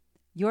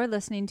You're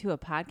listening to a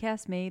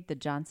podcast made the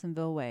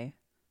Johnsonville way.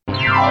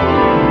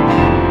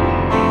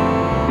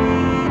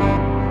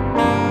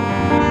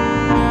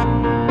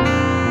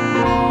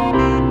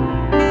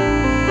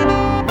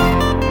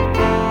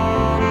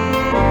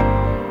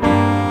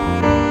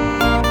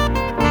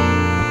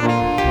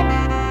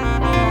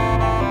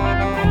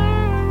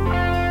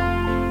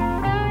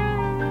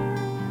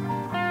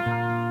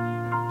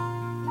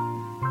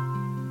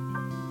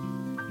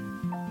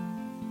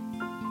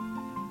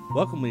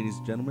 Welcome, ladies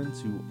and gentlemen,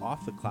 to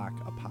Off the Clock,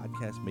 a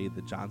podcast made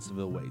the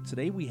Johnsonville way.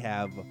 Today we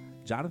have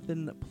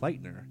Jonathan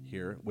Pleitner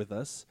here with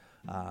us.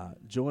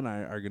 Joe and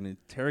I are going to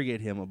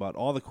interrogate him about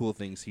all the cool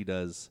things he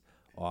does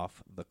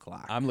off the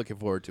clock. I'm looking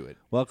forward to it.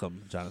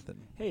 Welcome,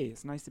 Jonathan. Hey,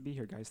 it's nice to be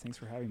here, guys. Thanks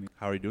for having me.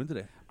 How are you doing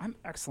today? I'm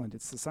excellent.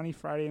 It's a sunny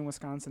Friday in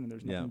Wisconsin, and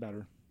there's nothing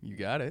better. You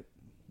got it.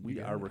 We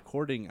are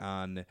recording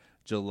on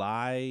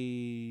July...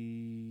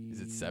 Is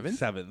it 7th?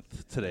 7th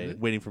today.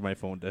 Waiting for my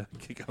phone to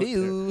kick out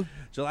Hey-oo. there.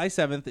 July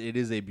 7th. It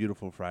is a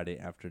beautiful Friday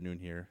afternoon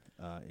here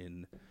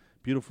in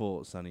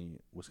beautiful, sunny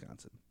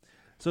Wisconsin.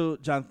 So,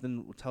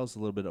 Jonathan, tell us a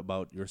little bit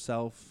about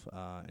yourself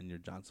and your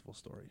Johnsonville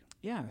story.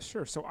 Yeah,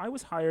 sure. So I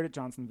was hired at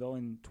Johnsonville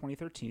in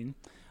 2013.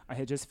 I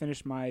had just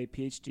finished my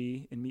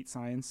PhD in meat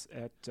science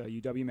at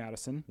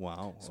UW-Madison.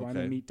 Wow. So okay. I'm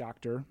a meat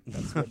doctor.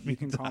 That's what you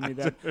can call me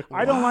that.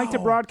 I don't like to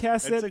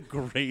broadcast That's it. a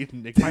great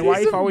nickname. My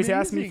wife always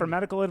asks me for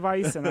medical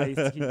advice, and I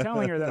keep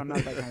telling her that I'm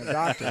not that kind of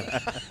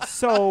doctor.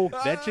 So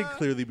that should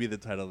clearly be the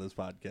title of this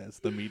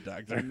podcast, The Meat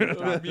Doctor.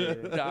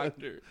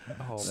 Doctor. Oh,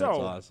 That's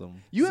So-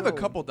 awesome. you have a So-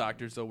 couple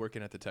doctors, though,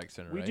 working at the tech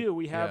center, we right? do.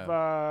 We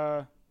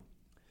have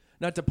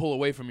Not to pull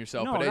away from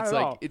yourself, No, but not it's at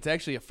like all. it's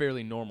actually a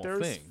fairly normal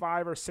there's thing.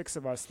 5 or 6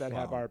 of us that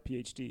have Wow. our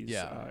PhDs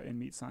Yeah. in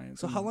meat science.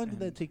 So how long did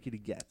and- that take you to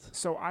get?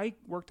 So I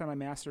worked on my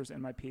master's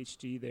and my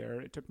PhD there.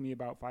 It took me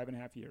about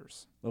 5.5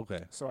 years.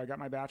 Okay. So I got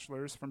my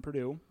bachelor's from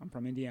Purdue. I'm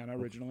from Indiana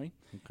originally,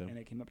 Okay. and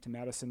I came up to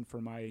Madison for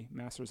my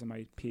master's and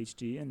my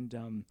PhD.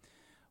 And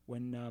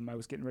when I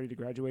was getting ready to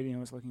graduate, I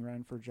was looking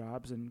around for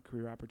jobs and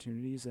career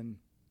opportunities, and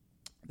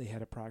they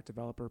had a product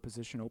developer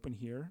position open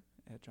here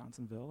at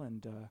Johnsonville,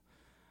 and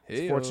I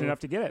was fortunate enough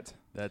to get it.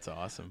 That's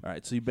awesome. All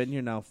right. So you've been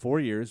here now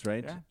 4 years,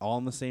 right? Yeah. All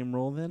in the same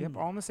role then? Yep,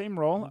 all in the same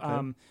role.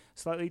 Okay.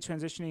 Slightly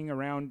transitioning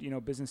around,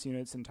 business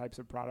units and types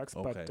of products,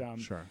 Okay. but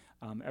Sure.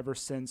 Ever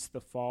since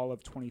the fall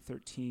of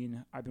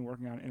 2013, I've been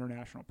working on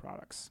international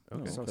products.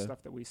 Okay. So Okay.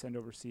 stuff that we send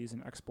overseas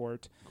and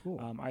export. Cool.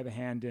 I have a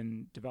hand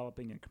in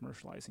developing and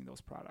commercializing those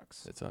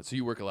products. That's awesome. So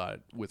you work a lot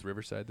with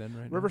Riverside then,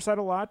 right? now? Riverside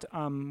a lot,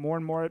 more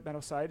and more at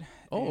Meadowside.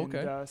 Oh, and,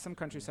 okay. Some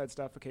countryside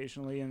stuff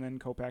occasionally, and then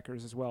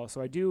co-packers as well. So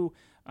I do,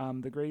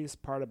 the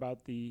greatest part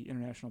about the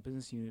international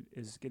business unit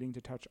is getting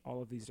to touch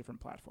all of these different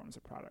platforms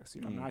of products.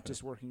 I'm not Okay.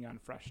 just working on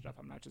fresh stuff.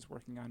 I'm not just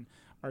working on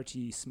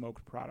RTE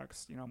smoked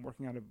products. I'm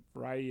working on a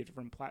variety of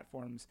different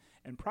platforms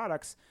and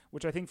products,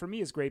 which I think for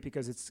me is great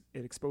because it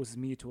exposes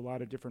me to a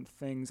lot of different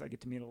things. I get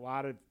to meet a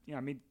lot of, I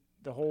meet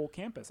the whole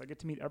campus. I get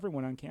to meet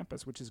everyone on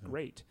campus, which is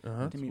great.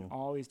 I get to meet cool.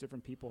 all these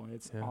different people, and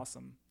it's Yeah.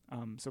 awesome.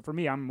 So for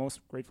me, I'm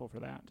most grateful for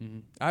that.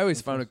 Mhm. I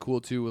always found it cool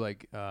too,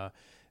 like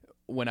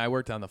when I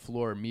worked on the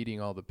floor, meeting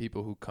all the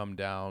people who come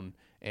down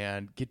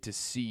and get to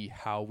see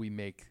how we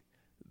make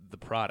the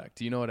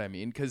product. You know what I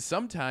mean? Because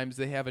sometimes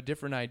they have a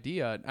different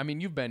idea. I mean,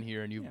 you've been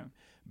here and you've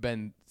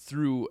been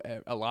through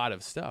a lot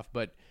of stuff,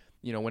 but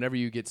whenever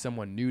you get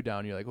someone new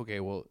down, you're like, okay,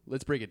 well,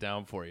 let's break it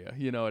down for you.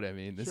 You know what I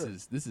mean? Sure.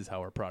 This is how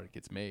our product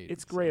gets made.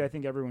 It's great. I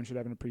think everyone should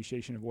have an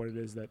appreciation of what it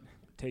is that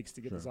it takes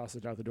to get the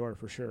sausage out the door,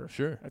 for sure.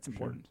 Sure. That's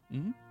important.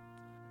 Mm-hmm.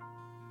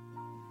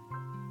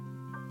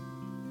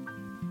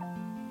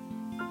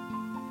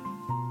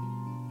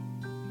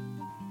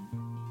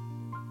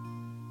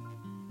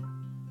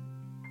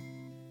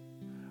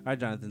 All right,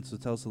 Jonathan. So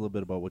tell us a little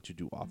bit about what you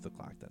do off the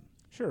clock then.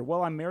 Sure.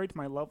 Well, I'm married to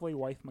my lovely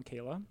wife,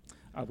 Michaela.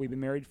 We've been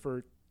married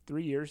for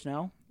 3 years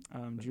now.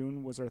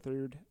 June was our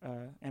 3rd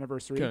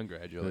anniversary.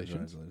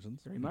 Congratulations.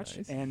 Very much.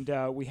 Nice. And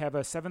we have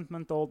a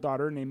 7-month-old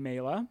daughter named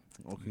Mela.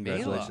 Well,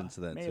 congratulations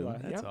to that Mela. too.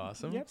 That's Yep.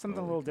 awesome. Yep, something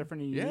a little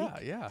different and unique.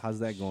 Yeah. How's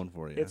that going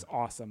for you? It's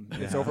awesome.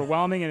 It's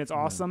overwhelming and it's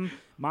awesome.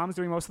 Mom's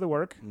doing most of the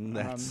work.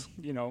 That's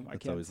I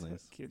can't. always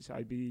nice.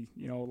 I'd be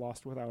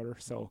lost without her.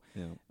 So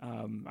Yeah.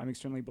 I'm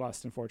extremely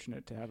blessed and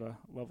fortunate to have a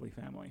lovely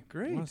family.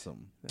 Great.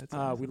 Awesome. That's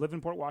awesome. We live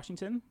in Port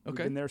Washington. We've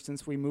Okay. been there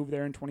since we moved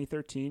there in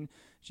 2013.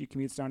 She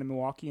commutes down to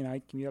Milwaukee, and I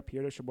commute up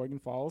here to Sheboygan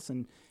Falls,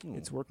 and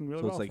it's working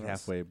really So well it's like for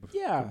us. halfway.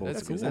 Yeah, for both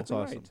that's of you. cool. That's exactly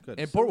awesome. right. Good.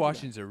 And Port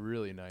Washington's a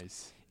really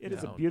nice. It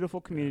is a town.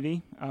 beautiful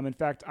community. In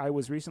fact, I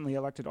was recently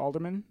elected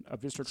alderman of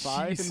District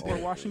 5 in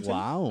Port Washington.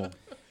 Wow.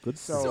 Good.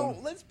 So- So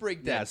let's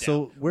break that yeah. down.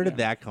 So where did Yeah.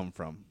 that come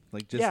from?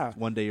 Like just Yeah.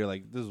 one day you're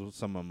like, this is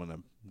something I'm gonna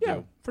Yeah,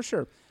 do. for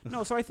sure.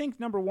 No, so I think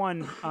number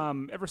one,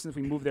 ever since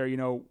we moved there,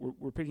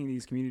 we're picking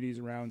these communities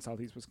around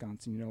Southeast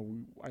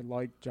Wisconsin. I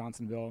like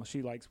Johnsonville.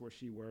 She likes where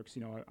she works.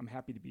 I'm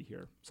happy to be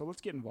here. So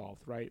let's get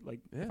involved, right? Like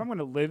Yeah. if I'm going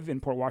to live in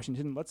Port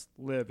Washington, let's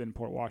live in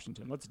Port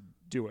Washington. Let's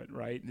do it,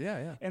 right?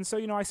 Yeah. And so,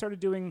 I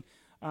started doing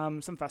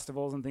some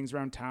festivals and things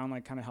around town,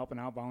 like kind of helping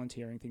out,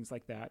 volunteering, things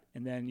like that.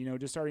 And then,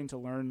 just starting to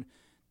learn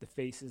the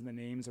faces and the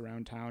names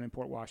around town in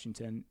Port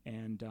Washington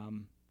and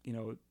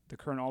the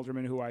current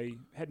alderman who I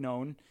had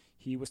known,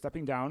 he was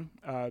stepping down,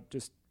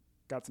 just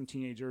got some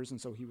teenagers, and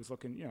so he was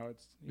looking,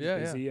 he's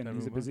busy, and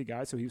he's a busy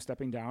guy, so he was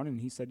stepping down, and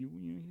he said, you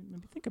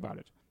let me think about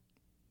it.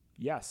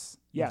 Yes,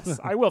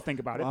 I will think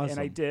about it, Awesome. and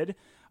I did.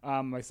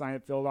 I signed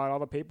it, filled out all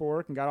the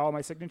paperwork, and got all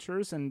my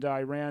signatures, and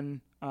I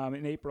ran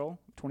in April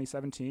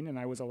 2017, and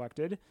I was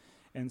elected.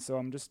 And so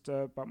I'm just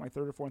about my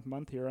third or fourth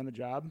month here on the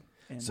job.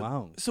 And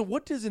Wow. So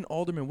what does an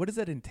alderman, what does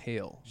that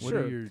entail? What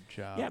Sure. are your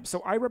jobs? Yeah, so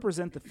I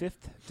represent the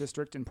 5th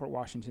District in Port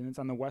Washington. It's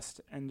on the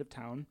west end of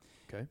town.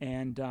 Okay.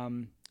 And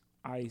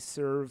I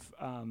serve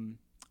on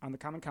the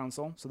Common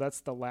Council. So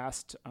that's the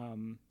last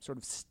sort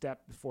of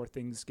step before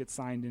things get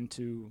signed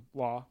into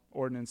law,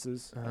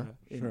 ordinances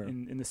Sure.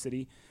 in the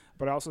city.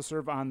 But I also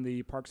serve on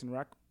the Parks and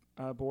Rec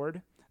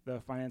Board, the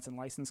Finance and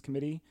License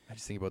Committee. I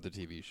just think about the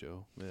TV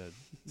show.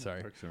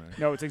 Sorry.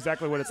 No, it's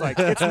exactly what it's like.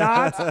 It's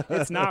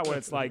not what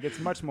it's like. It's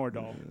much more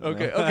dull.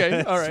 Okay.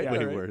 All right. Yeah. Way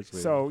all right. worse.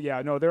 So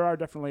no, there are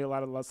definitely a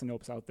lot of Leslie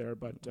Nopes out there,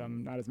 but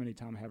not as many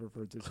Tom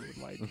Haverfords as you would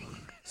like.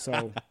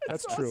 So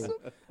that's true.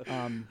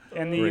 And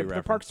the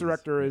Great Parks references.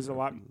 Director is a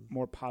lot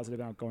more positive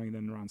and outgoing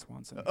than Ron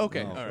Swanson.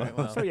 Okay. No. All right.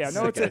 Well, So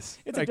it's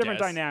I a different guess.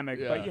 dynamic,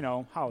 Yeah.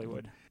 but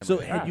Hollywood.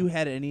 So Yeah. had you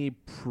had any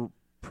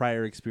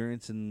prior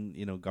experience in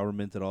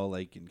government at all,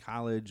 like in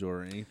college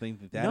or anything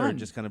like that, or None.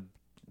 just kind of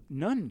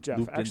None, Jeff.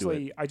 looped into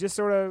Actually, I just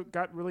sort of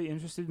got really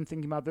interested in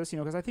thinking about this,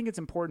 because I think it's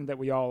important that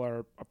we all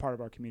are a part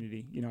of our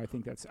community. I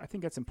think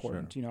that's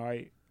important.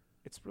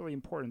 It's really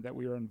important that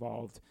we are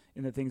involved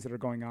in the things that are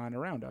going on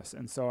around us.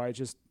 And so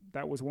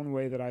that was one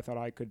way that I thought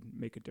I could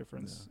make a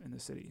difference in the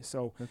city.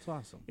 So that's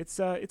awesome.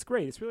 it's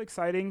great. It's really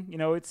exciting.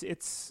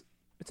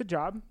 It's a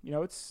job.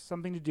 It's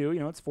something to do.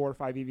 It's 4 or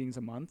 5 evenings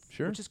a month,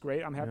 Sure. which is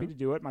great. I'm happy Yeah. to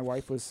do it. My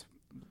wife was,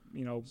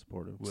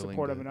 Supportive.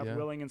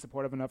 willing and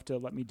supportive enough to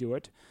let me do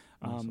it.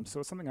 Awesome. So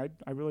it's something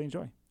I really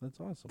enjoy. That's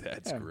awesome.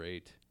 That's Yeah.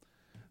 great.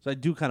 So I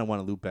do kind of want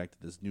to loop back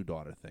to this new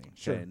daughter thing.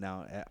 Sure. Okay,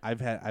 now I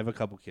have a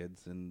couple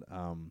kids, and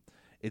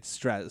it's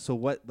stress. So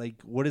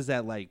what is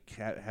that like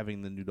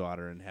having the new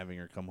daughter and having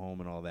her come home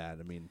and all that?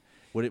 I mean,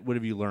 what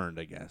have you learned?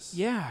 I guess.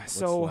 Yeah. What's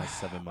So the last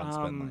 7 months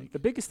been like? the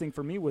biggest thing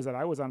for me was that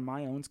I was on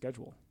my own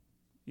schedule.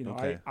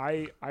 Okay.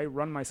 I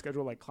run my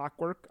schedule like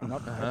clockwork. I'm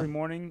up Uh-huh. every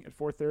morning at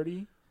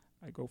 4:30.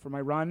 I go for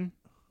my run.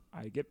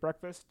 I get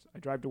breakfast. I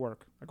drive to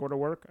work. I go to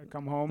work. I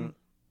come home.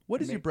 What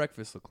does Ma- your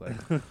breakfast look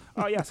like?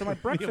 Oh yeah. So my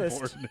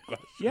breakfast.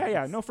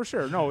 Yeah. No, for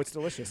sure. No, it's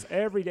delicious.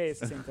 Every day it's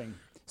the same thing.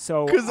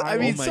 So Because I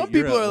mean, my- some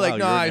you're people a- are like, wow,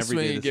 "No, you're I an everyday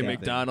swing and the get same thing."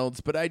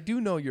 McDonald's," but I do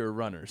know you're a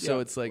runner, so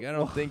Yeah. it's like I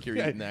don't think you're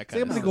eating that Say kind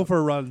I'm of gonna stuff. go for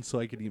a run so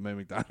I can eat my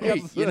McDonald's.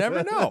 Hey, you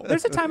never know.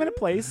 there's a time and a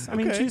place. I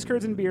mean, Okay. cheese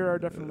curds and beer are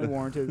definitely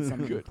warranted at some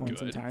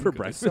points in good. time. For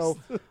breakfast. So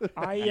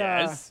I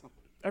Yes.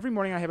 every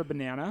morning I have a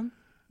banana,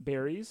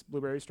 berries,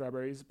 blueberries,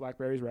 strawberries,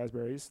 blackberries,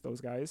 raspberries, those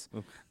guys.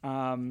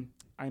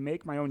 I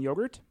make my own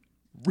yogurt.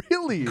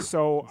 Really?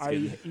 So I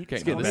eat Okay,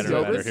 getting homemade better and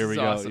yogurt better. Here we This is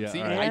go. awesome. Yeah,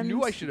 See, all right. I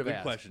knew I And- should have Good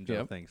asked. question, Joe.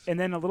 Yep. Thanks. and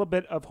then a little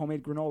bit of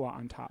homemade granola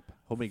on top.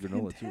 Homemade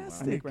granola too. Wow.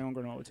 I make my own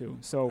granola too.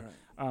 So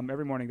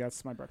every morning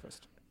that's my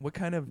breakfast. What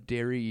kind of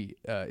dairy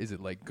is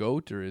it? Like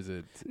goat or is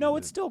it? No, is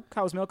it's it- still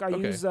cow's milk. I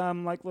Okay. use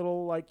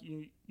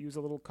you use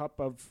a little cup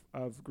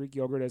of Greek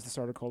yogurt as the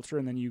starter culture,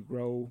 and then you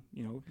grow.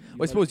 Well,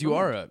 I suppose you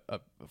ferment. are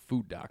a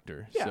food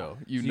doctor, Yeah. so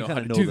you So know how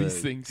kinda to do the,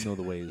 these things. Know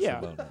the ways. Yeah,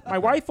 About it. my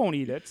wife won't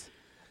eat it.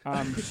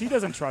 She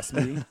doesn't trust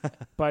me,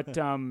 but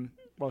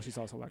well, she's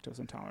also lactose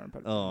intolerant.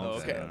 But Oh,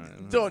 Okay. all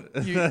right. Don't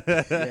you?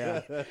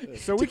 yeah,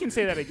 so we can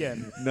say that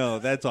again. No,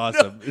 that's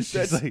awesome. She's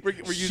that's- like, we're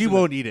she using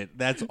won't eat it.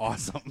 That's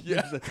awesome.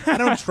 Yeah. I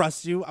don't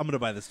trust you. I'm gonna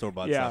buy the store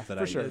bought Yeah, stuff that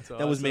for I sure. eat. That's That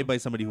was awesome. made by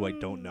somebody who I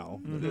don't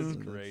know. That's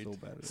great. So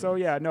bad. So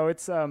yeah, no,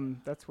 it's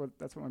that's what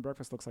my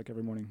breakfast looks like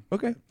every morning.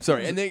 Okay,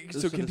 sorry, and then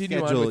so the continue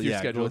on schedule, with your yeah,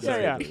 schedule. go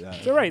Yeah, with yeah.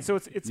 it. So right, so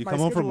it's You my come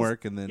home from schedule's-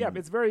 work and then Yeah,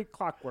 it's very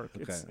clockwork.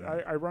 Okay, It's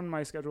right. I run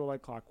my schedule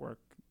like clockwork.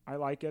 I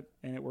like it,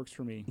 and it works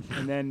for me.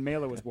 And then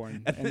Mela was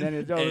born, and then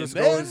it just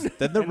goes.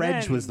 then the and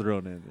wrench then- was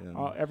thrown in.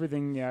 Yeah.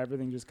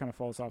 Everything just kind of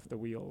falls off the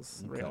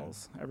wheels, Okay.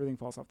 rails. Everything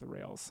falls off the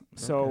rails.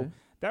 So Okay.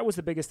 that was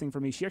the biggest thing for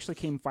me. She actually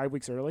came 5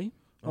 weeks early.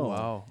 Oh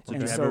wow. So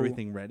And did you have so-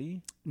 everything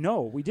ready?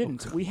 No, we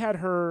didn't. We had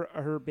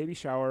her baby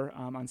shower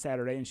on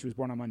Saturday, and she was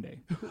born on Monday.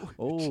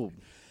 Oh,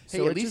 Hey,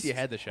 So at it least just- you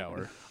had the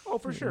shower. Oh,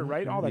 for sure,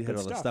 right? All that you good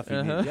had all the stuff. stuff you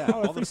Uh-huh. needed. Yeah,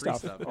 all the free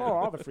stuff. yeah. Oh,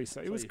 all the free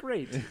stuff. It was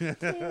great.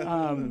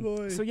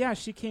 So yeah,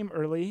 she came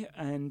early,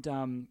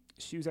 and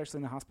she was actually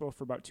in the hospital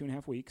for about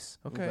 2.5 weeks.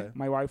 Okay. Okay.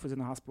 My wife was in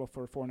the hospital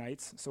for 4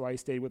 nights, so I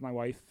stayed with my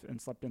wife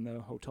and slept in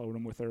the hotel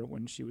room with her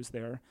when she was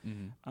there.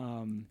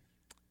 Mm-hmm.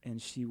 And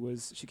she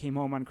came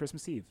home on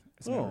Christmas Eve.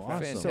 As a matter of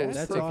fact. awesome. So it was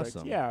That's perfect.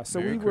 awesome. Yeah. So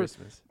Merry we were.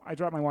 Christmas. I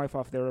dropped my wife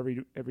off there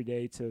every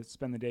day to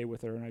spend the day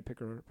with her, and I pick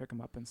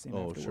them up and see them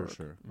Oh, after sure, work.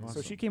 sure. So So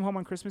Awesome. she came home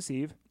on Christmas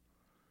Eve,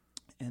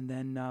 and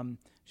then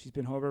she's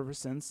been home ever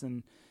since,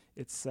 and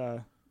it's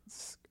an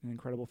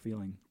incredible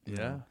feeling.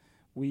 Yeah.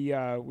 We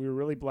were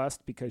really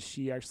blessed because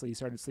she actually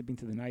started sleeping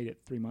through the night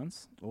at 3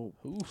 months. Oh,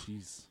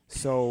 jeez.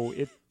 So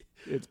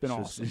it's been So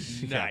awesome.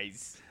 Yeah.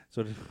 Nice.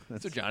 So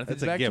that's, So Jonathan's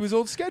that's a back to gift. his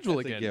old schedule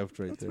That's a again. gift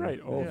right That's there.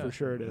 right. Oh, Yeah. for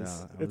sure it is.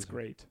 Yeah, I it's was-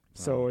 great. wow.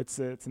 So it's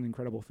an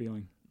incredible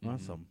feeling. Mhm.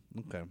 Awesome.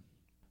 Okay.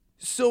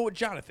 So,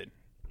 Jonathan,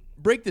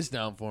 break this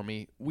down for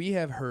me. We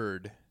have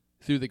heard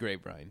through the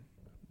grapevine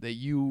that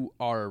you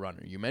are a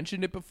runner. You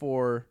mentioned it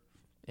before,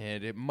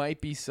 and it might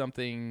be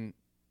something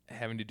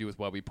having to do with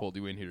why we pulled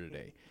you in here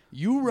today.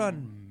 You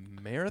run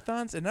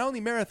marathons, and not only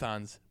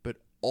marathons, but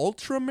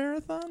ultra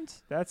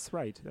marathons? That's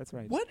right.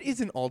 What is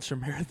an ultra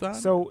marathon?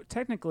 So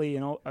technically,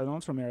 an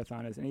ultra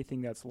marathon is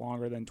anything that's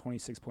longer than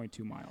 26.2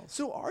 miles.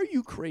 So are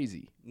you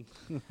crazy?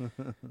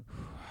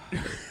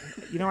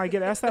 I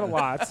get asked that a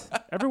lot.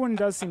 Everyone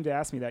does seem to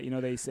ask me that.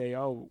 They say,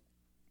 "Oh,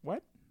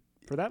 what?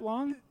 For that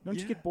long? Don't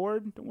you get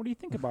bored? What do you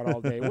think about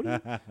all day? What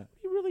are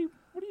you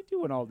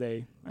doing all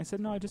day?" I said,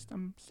 "No, I'm just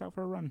out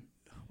for a run."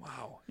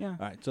 Wow. Yeah. All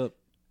right, so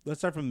let's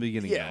start from the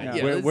beginning. Yeah,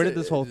 now. Where did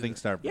this whole thing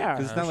start from? Yeah,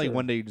 Because it's not like sure.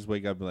 one day you just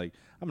wake up and be like,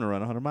 I'm going to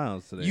run 100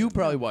 miles today. You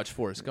probably watched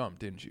Forrest Gump,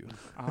 didn't you?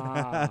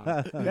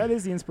 That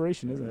is the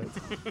inspiration, isn't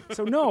it?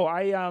 So no,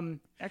 I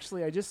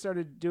just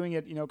started doing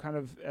it, kind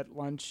of at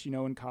lunch,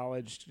 in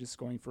college, just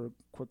going for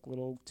quick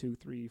little 2,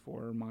 3,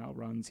 4 mile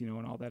runs,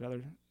 and all that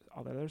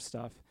other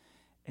stuff.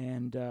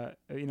 And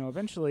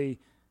eventually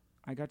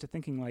I got to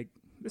thinking like,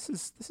 this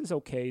is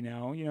okay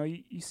now.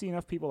 You see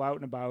enough people out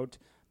and about,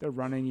 they're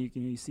running.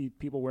 You see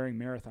people wearing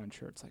marathon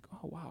shirts. Like,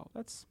 oh wow,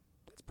 that's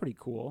pretty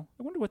cool.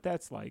 I wonder what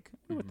that's like.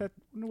 I wonder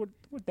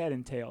what that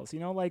entails.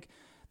 Like,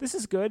 this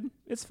is good.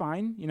 It's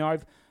fine. I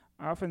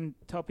often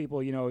tell people,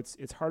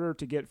 it's harder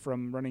to get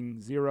from running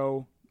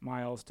 0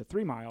 miles to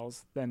 3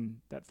 miles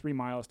than that 3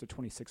 miles to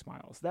 26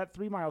 miles. That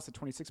 3 miles to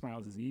 26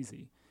 miles is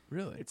easy.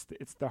 Really?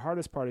 It's the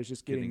hardest part is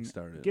just getting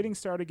started,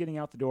 getting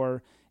out the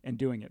door and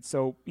doing it.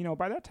 So,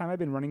 by that time I've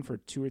been running for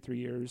 2 or 3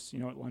 years,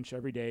 at lunch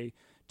every day,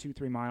 2,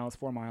 3 miles,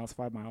 4 miles,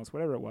 5 miles,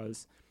 whatever it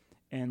was.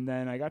 And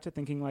then I got to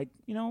thinking like,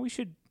 we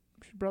should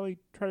probably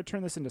try to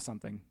turn this into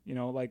something,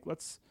 like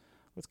let's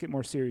get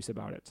more serious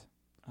about it.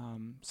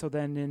 So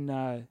then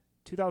in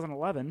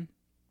 2011,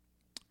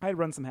 I had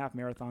run some half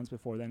marathons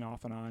before then,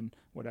 off and on,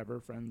 whatever,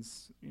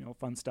 friends,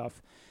 fun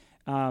stuff.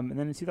 And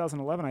then in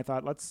 2011, I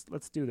thought, let's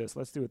do this.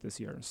 Let's do it this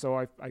year. So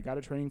I got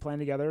a training plan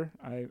together.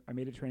 I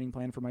made a training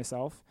plan for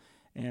myself,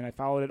 and I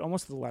followed it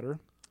almost to the letter.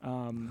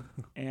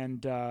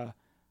 And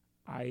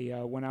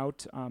I went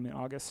out in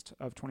August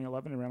of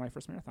 2011 and ran my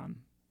first marathon.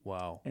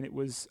 Wow. And it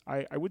was,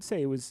 I would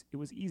say it was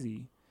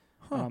easy.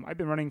 Huh. I've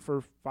been running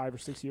for 5 or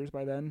 6 years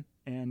by then,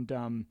 and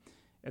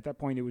at that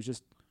point, it was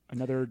just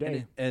another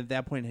day. And at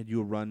that point, had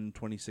you run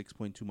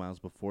 26.2 miles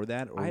before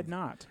that? Or I had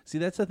not. See,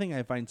 that's the thing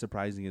I find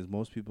surprising is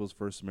most people's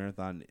first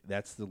marathon,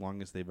 that's the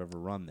longest they've ever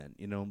run then.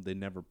 They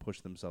never push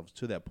themselves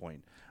to that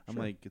point. I'm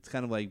Sure. like, it's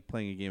kind of like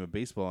playing a game of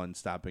baseball and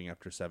stopping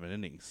after 7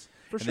 innings.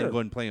 For and sure. then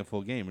going and playing a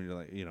full game, and you're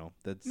like,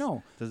 that's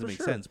No, doesn't for make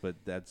sure. sense, but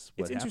that's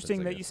what It's happens, interesting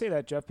I that guess. you say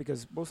that, Jeff,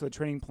 because most of the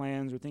training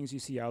plans or things you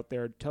see out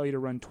there tell you to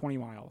run 20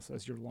 miles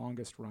as your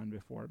longest run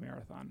before a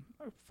marathon.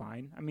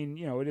 Fine. I mean,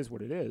 it is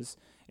what it is.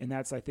 And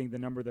that's, I think, the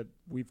number that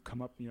we've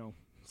come up,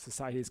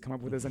 society has come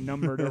up with as a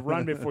number to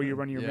run before you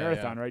run your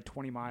marathon, right?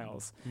 20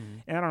 miles. Mm-hmm.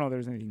 And I don't know if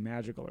there's anything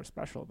magical or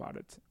special about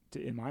it,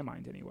 in my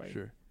mind anyway.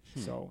 Sure.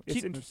 So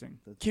it's interesting.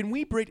 Can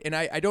we break, and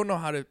I don't know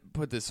how to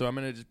put this, so I'm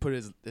going to just put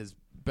it as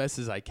best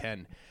as I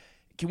can.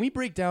 Can we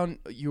break down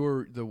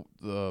your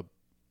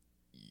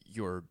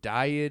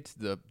diet,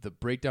 the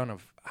breakdown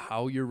of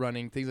how you're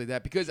running, things like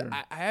that? Because Sure.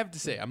 I have to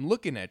say, I'm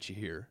looking at you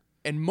here,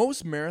 and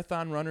most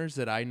marathon runners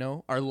that I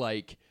know are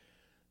like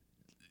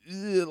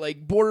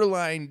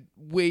borderline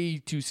way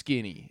too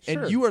skinny.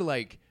 Sure. And you are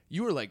like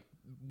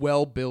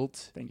well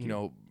built, Thank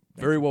you.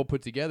 very well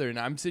put together. And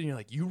I'm sitting here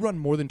like, you run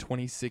more than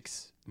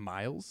 26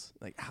 miles?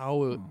 Like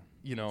how,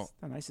 It's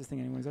the nicest thing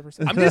anyone's ever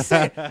said. I'm just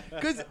saying,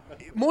 because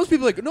most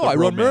people are like, no, The I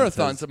run romance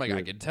marathons. is I'm like, I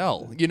good. can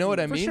tell. You know what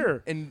I For mean?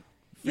 sure. And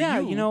for Yeah,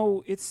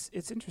 you, it's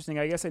interesting.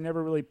 I guess I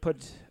never really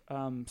put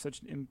I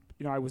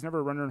was never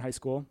a runner in high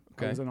school.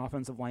 Okay. I was an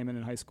offensive lineman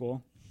in high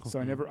school. So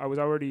I was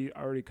already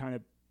kind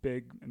of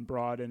big and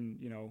broad and,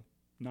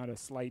 not a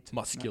slight.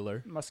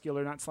 muscular.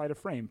 Not slight of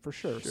frame, for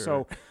sure. Sure.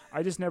 So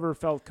I just never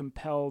felt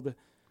compelled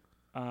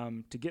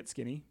to get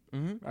skinny.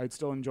 Mm-hmm. I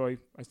still enjoy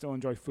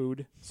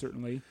food,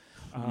 certainly.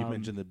 You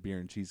mentioned the beer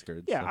and cheese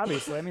curds. Yeah, so.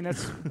 obviously. I mean,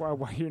 that's why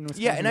you're in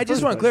Wisconsin. Yeah, and in I the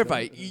just first want to place,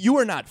 clarify, but- you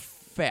are not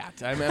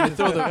fat. I'm going to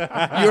throw you're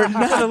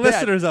not For the that.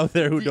 listeners out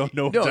there who don't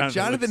know what No,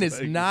 Jonathan looks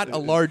is like. not a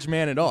large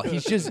man at all.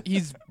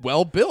 He's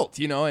well built,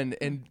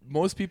 and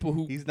most people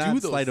who He's do not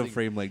those slight of things-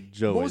 frame like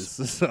Joe Most-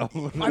 is. So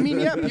I mean,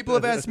 yeah, people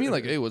have asked me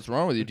like, "Hey, what's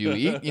wrong with you? Do you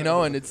eat?"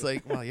 And it's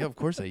like, well, yeah, of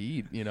course I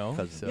eat.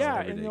 Cousins. So. Yeah,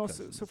 everyday and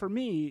cousins. so for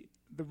me,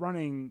 the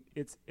running,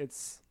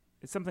 it's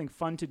something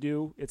fun to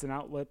do. It's an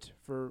outlet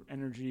for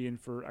energy and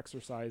for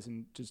exercise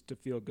and just to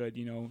feel good,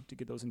 to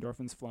get those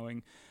endorphins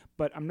flowing.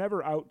 But I'm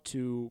never out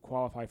to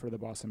qualify for the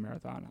Boston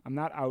Marathon. I'm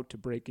not out to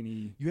break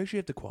any. You actually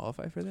have to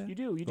qualify for that? You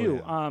do.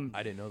 yeah.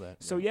 I didn't know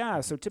that. So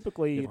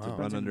typically, Yeah, it wow. depends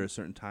run on- under a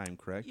certain time,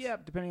 correct? Yeah,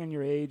 depending on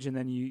your age, and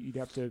then you'd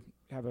have to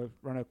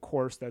run a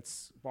course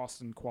that's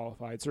Boston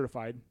qualified,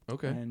 certified.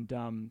 Okay. And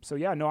I'm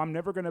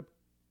never gonna.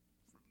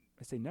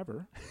 I say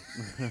never.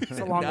 It's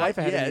a long Not life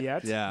ahead of yet. me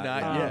yet. Yeah.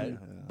 Not yeah, yet. yeah.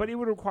 But it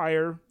would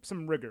require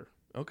some rigor.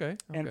 Okay.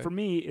 And for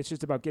me, it's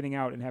just about getting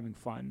out and having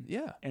fun.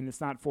 Yeah. And it's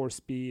not for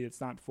speed.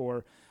 It's not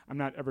for. I'm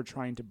not ever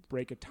trying to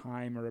break a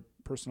time or a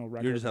personal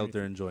record. You're just or out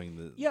there anything.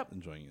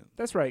 enjoying it.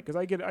 That's right,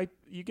 because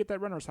you get that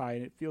runner's high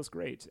and it feels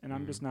great, and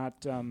I'm just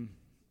not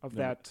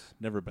that.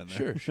 Never been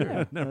there. Sure.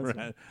 Yeah, never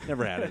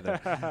had it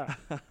there.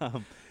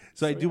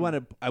 So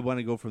I want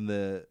to go from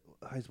the.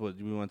 I suppose,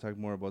 do we want to talk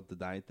more about the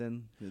diet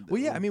then? Well,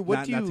 yeah. I mean,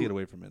 what not to get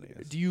away from it, I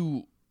guess. do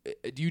you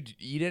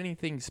eat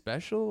anything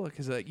special?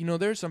 Because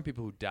there's some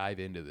people who dive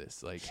into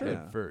this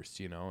at first,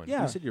 And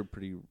You said you're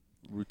pretty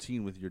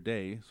routine with your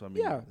day, so I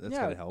mean, that's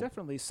gotta help.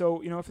 Definitely.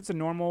 So if it's a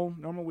normal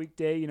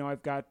weekday,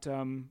 I've got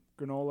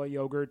granola,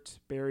 yogurt,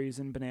 berries,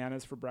 and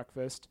bananas for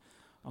breakfast.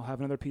 I'll have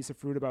another piece of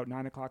fruit about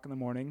 9:00 in the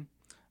morning.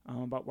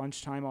 About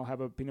lunchtime, I'll have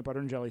a peanut butter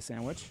and jelly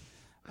sandwich.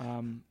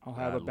 I'll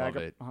have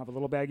I'll have a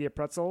little baggie of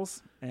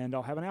pretzels, and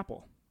I'll have an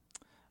apple.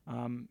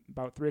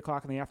 About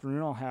 3:00 in the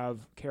afternoon, I'll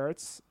have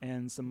carrots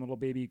and some little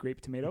baby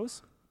grape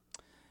tomatoes.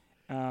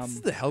 This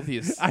is the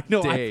healthiest I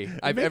know, day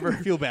I've ever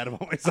feel bad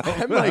about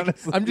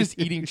myself. I'm just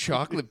eating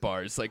chocolate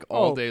bars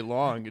all day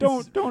long.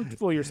 Don't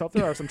fool yourself.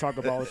 There are some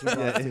chocolate balls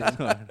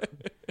involved.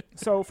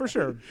 So for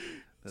sure.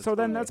 So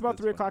then that's about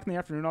 3:00 in the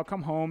afternoon. I'll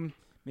come home,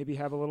 maybe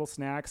have a little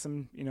snack,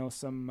 some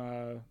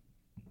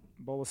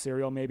bowl of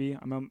cereal maybe.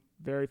 I'm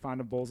very fond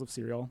of bowls of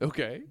cereal.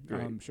 Okay,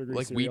 great. Sugary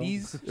like cereal.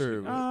 Wheaties?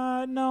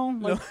 Or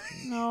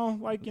No,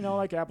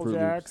 like Apple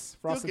Jacks,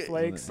 Frosted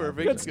Flakes,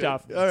 perfect. good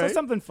stuff. All right. So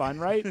something fun,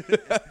 right?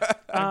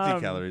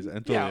 Empty calories.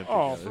 Empty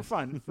calories. For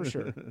fun, for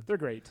sure. They're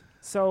great.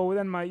 So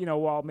then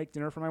I'll make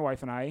dinner for my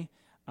wife and I.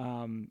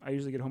 I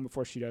usually get home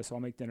before she does, so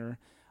I'll make dinner.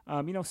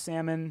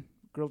 Salmon,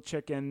 grilled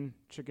chicken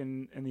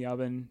in the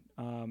oven.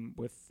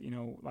 With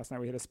last night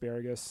we had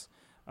asparagus.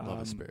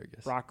 Love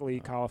asparagus. Broccoli,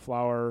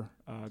 cauliflower,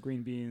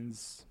 green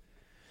beans.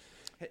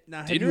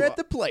 Now, Dinner at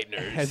the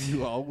Pleitners. Have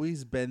you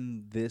always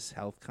been this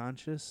health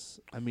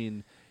conscious? I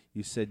mean,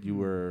 you said you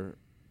were,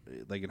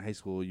 like in high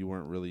school, you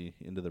weren't really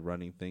into the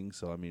running thing.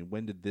 So, I mean,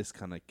 when did this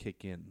kind of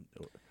kick in?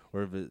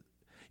 Or if it,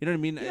 you know what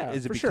I mean? Yeah,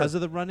 is it for because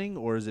of the running,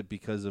 or is it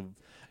because of?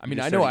 I mean,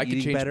 I know I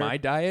could change my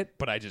diet,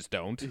 but I just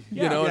don't.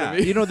 Yeah, you know what I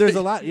mean? There's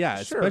a lot.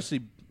 Yeah, Sure.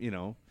 especially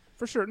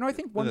For sure. No, I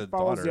think one With a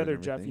follows daughter the other,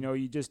 and Jeff.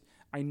 everything.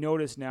 I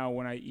notice now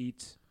when I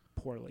eat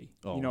poorly.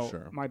 Oh,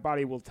 sure. My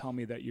body will tell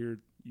me that you're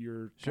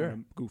Sure.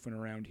 kind of goofing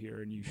around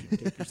here and you should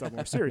take yourself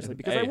more seriously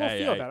because Hey, I will hey,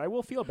 feel hey. bad. I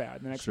will feel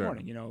bad the next Sure.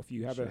 morning. If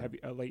you have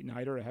a late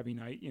night or a heavy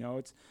night,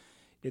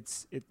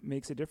 it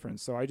makes a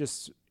difference. So I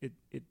just it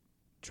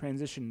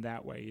transitioned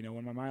that way.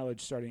 When my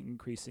mileage started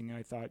increasing,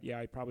 I thought,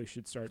 I probably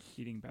should start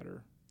eating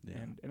better. Yeah.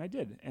 And I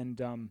did. And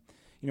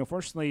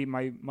fortunately,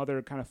 my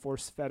mother kind of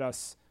force fed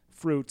us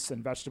fruits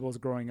and vegetables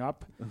growing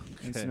up.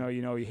 And so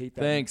you hate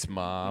that. Thanks,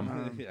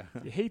 Mom.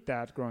 You hate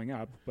that growing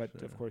up, but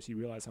of course you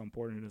realize how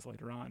important it is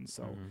later on.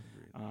 So,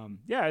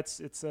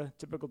 it's a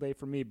typical day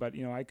for me. But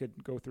I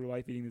could go through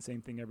life eating the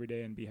same thing every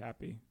day and be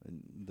happy.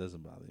 It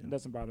doesn't bother you. It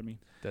doesn't bother me.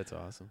 That's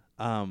awesome.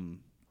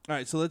 All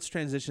right, so let's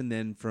transition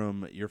then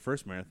from your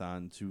first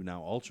marathon to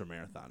now ultra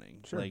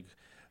marathoning. Sure. Like,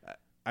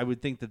 I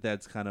would think that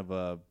that's kind of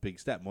a big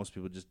step. Most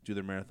people just do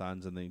their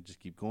marathons and they just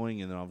keep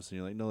going, and then all of a sudden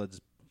you're like, no, let's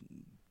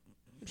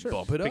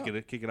Bump it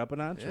up. kick it up a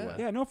notch. Yeah. Or what?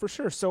 Yeah, no, for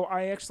sure. So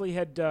I actually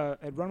had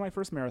run my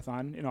first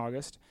marathon in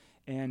August,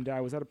 and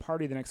I was at a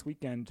party the next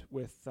weekend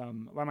with a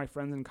lot of my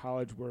friends in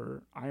college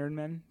were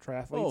Ironmen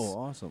triathletes. Oh,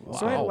 awesome!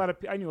 So I had Wow.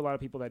 I knew a lot of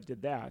people that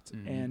did that,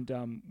 Mhm.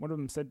 and one of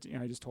them said,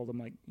 I just told them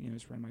I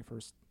just ran my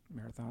first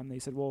marathon. They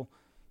said, well,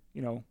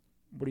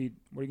 what are you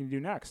going to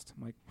do next?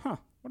 I'm like,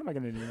 what am I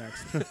going to do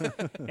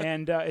next?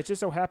 And it just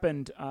so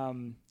happened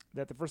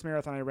that the first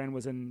marathon I ran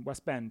was in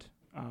West Bend,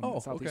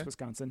 in southeast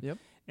Wisconsin. Yep.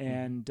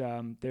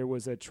 And there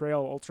was a trail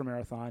ultra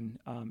marathon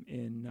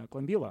in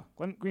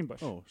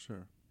Greenbush. Oh,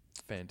 sure.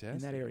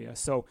 Fantastic. In that area.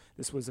 So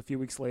this was a few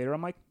weeks later.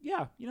 I'm like,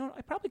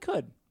 I probably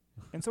could.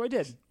 And so I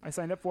did. I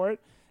signed up for it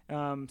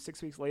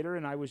 6 weeks later,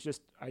 and I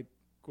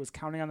was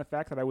counting on the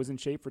fact that I was in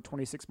shape for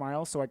 26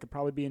 miles, so I could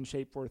probably be in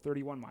shape for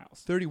 31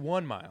 miles.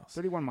 31 miles.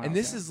 31 miles. And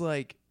this is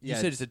like, you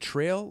said it's a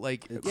trail,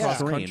 like it's cross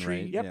terrain,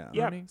 country. right? Yep.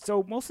 running?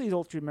 So most of these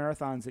ultra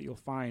marathons that you'll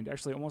find,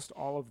 actually almost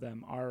all of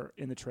them are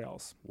in the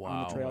trails. On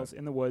Wow. the trails,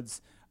 in the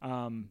woods.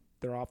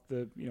 They're off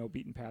the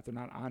beaten path. They're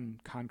not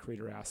on concrete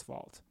or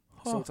asphalt.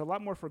 So it's a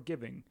lot more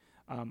forgiving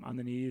on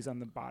the knees, on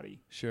the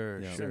body.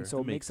 Sure, Yeah. sure. And so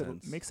That it makes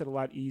makes it a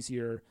lot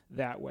easier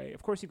that way.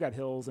 Of course, you've got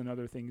hills and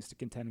other things to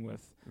contend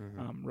with,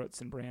 Mhm.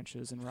 roots and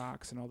branches and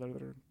rocks and all that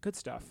other good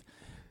stuff.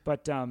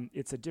 But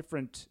it's a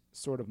different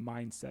sort of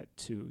mindset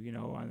too.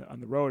 On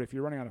the road, if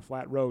you're running on a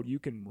flat road, you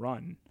can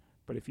run.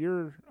 But if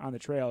you're on the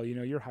trail,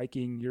 you're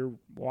hiking, you're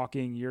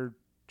walking, you're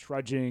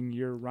trudging,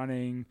 you're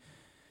running,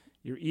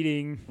 you're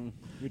eating,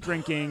 you're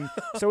drinking.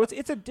 So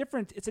it's a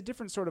different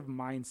sort of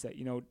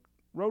mindset.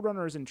 Road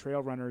runners and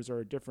trail runners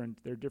are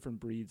they're different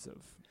breeds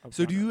of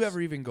So do you runners.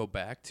 ever even go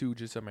back to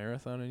just a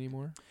marathon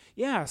anymore?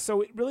 Yeah, so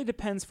it really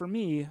depends for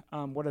me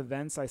what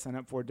events I sign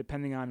up for,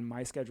 depending on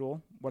my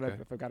schedule.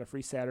 If I've got a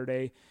free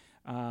Saturday,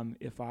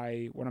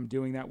 what I'm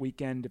doing that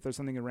weekend, if there's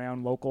something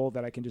around local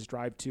that I can just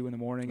drive to in the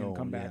morning and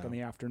come back in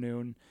the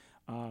afternoon.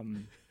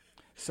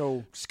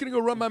 So Just gonna go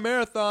run my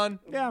marathon.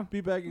 yeah,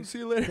 Be back in See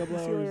you later. couple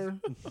see you hours.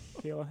 later,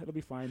 Kayla. It'll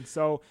be fine.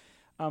 So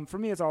for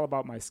me, it's all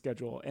about my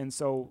schedule. And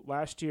so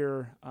last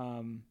year,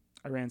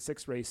 I ran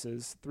 6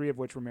 races, 3 of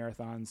which were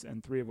marathons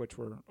and 3 of which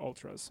were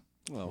ultras.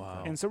 Well,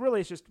 Wow. And so really,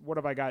 it's just what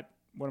have I got?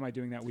 What am I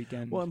doing that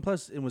weekend? Well, and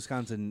plus in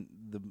Wisconsin,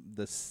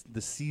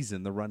 the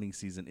season, the running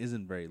season,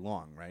 isn't very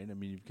long, right? I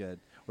mean, you've got,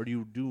 or do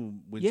you do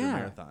winter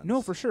marathons?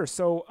 No, for sure.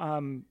 So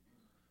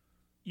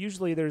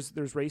usually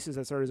there's races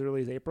that start as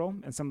early as April,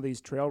 and some of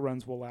these trail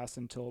runs will last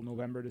until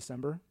November,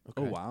 December.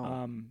 Oh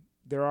wow.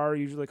 There are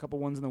usually a couple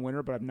ones in the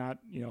winter, but I'm not.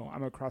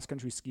 I'm a cross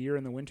country skier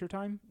in the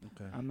wintertime.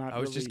 Okay. I'm not. I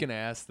was really, just gonna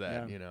ask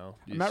that. yeah.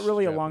 You I'm not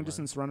really a strap long them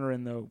distance runner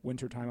in the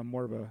wintertime. I'm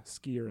more of a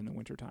skier in the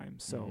wintertime.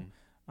 So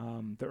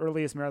Mhm. the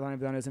earliest marathon I've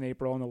done is in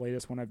April, and the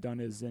latest one I've done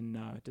is in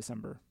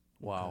December.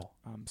 Wow.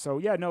 So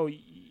yeah, no,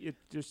 it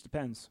just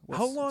depends.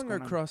 How what's long are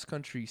going on. cross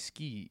country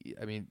ski?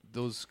 I mean,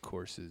 those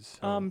courses.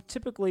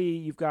 Typically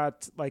you've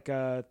got like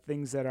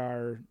things that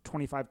are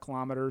 25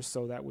 kilometers,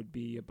 so that would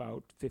be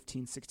about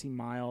 15, 16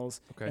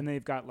 miles. Okay. And then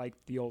you've got like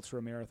the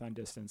ultra marathon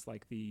distance,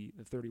 like the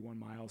 31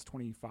 miles,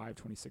 25,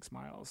 26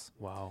 miles.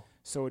 Wow.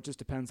 So it just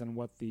depends on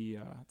what the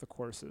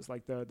course is.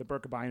 Like the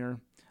Birkebeiner,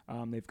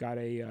 they've got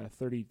a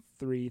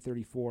 33,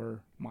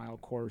 34 mile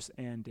course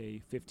and a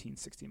 15,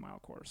 16 mile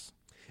course.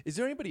 Is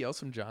there anybody else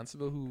from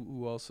Johnsonville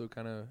who also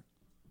kind of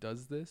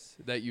does this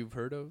that you've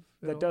heard of?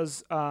 at That all?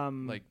 does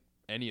like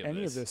any of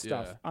any this, of this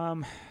yeah. stuff.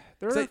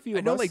 There 'Cause are a few I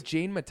of know us. like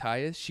Jane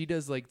Matthias, she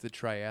does like the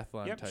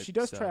triathlon Yep, type she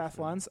does stuff.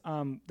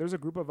 triathlons. There's a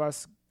group of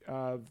us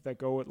that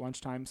go at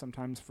lunchtime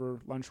sometimes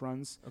for lunch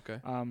runs Okay.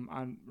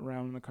 on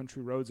around the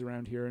country roads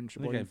around here in I think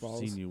Sheboygan I've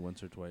Falls. seen you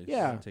once or twice.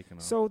 Yeah. Taking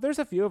off. So there's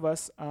a few of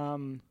us.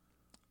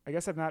 I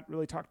guess I've not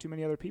really talked to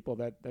many other people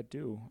that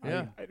do.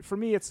 Yeah. For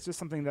me, it's just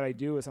something that I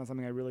do. It's not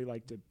something I really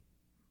like to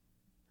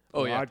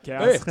Oh yeah.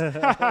 broadcast.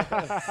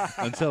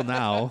 Until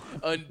now.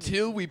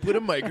 Until we put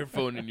a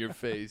microphone in your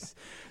face.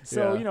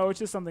 So Yeah. it's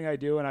just something I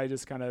do, and I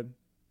just kind of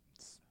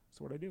it's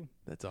what I do.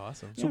 That's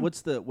awesome. So Yeah.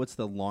 what's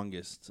the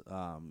longest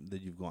that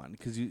you've gone?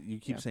 Because you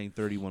keep Yeah. saying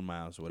 31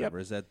 miles or whatever.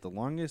 Is that the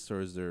longest,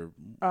 or is there?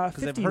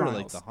 50 I've heard of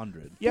like miles. the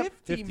 100. Yep,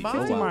 50 50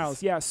 miles?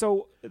 miles. Yeah.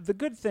 So the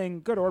good thing,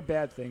 good or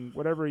bad thing,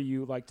 whatever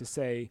you like to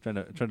say. Trying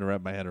to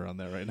wrap my head around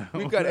that right now.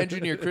 We've got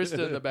engineer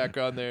Krista in the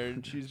background there,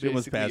 and she's She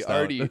almost basically passed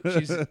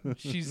out. already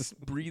she's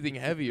breathing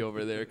heavy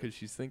over there because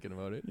she's thinking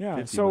about it. Yeah.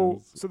 50 So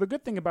miles. so the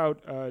good thing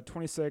about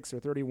 26 or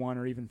 31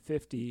 or even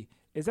 50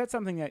 is that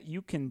something that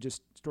you can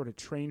just sort of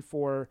train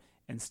for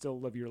and still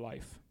live your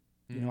life.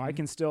 I Mhm.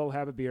 can still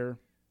have a beer.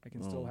 I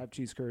can still Oh. have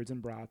cheese curds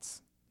and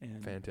brats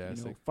and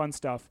Fantastic. fun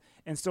stuff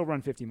and still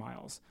run 50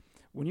 miles.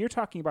 When you're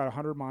talking about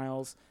 100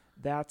 miles,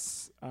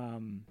 that's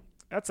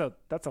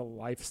a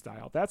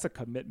lifestyle. That's a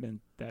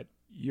commitment that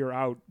you're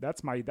out.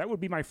 That would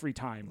be my free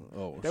time.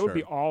 Oh, That would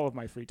be all of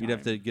my free time. You'd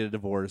have to get a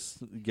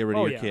divorce, get rid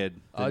Oh, of your yeah.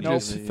 kid. I then you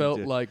just you felt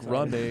just- like Sorry.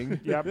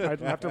 running. Yep, I'd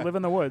have to live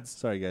in the woods.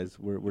 Sorry guys,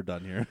 we're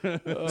done here.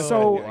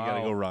 So- I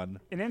gotta go run.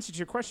 In answer to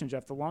your question,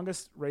 Jeff, the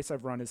longest race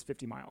I've run is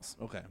 50 miles.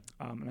 Okay.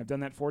 And I've done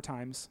that 4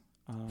 times.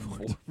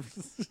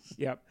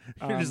 Yep.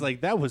 You're just Um,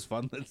 like, that was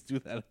fun. Let's do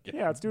that again.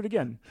 Yeah, let's do it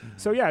again.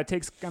 So yeah, it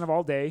takes kind of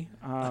all day,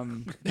 about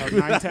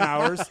 9-10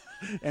 hours,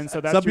 and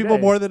so that's Some your people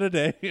day. more than a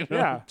day.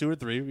 Yeah. 2 or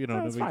 3. Yeah,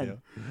 No that's big fine.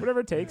 deal.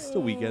 Whatever it takes. It's a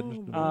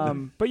weekend.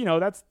 But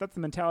that's the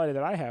mentality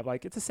that I have.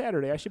 Like, it's a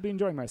Saturday, I should be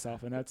enjoying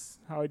myself, and that's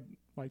how I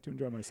like to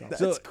enjoy myself.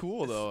 That's So-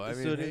 cool though. I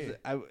mean, so it hey.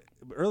 is,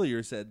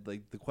 earlier said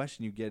like the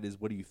question you get is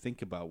what do you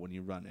think about when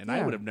you run? And I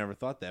Yeah. would have never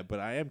thought that, but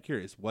I am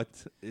curious.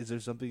 What is there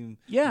something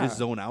Yeah. you just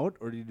zone out,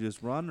 or do you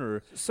just run,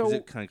 or So does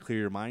it kind of clear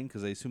your mind?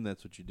 Because I assume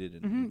that's what you did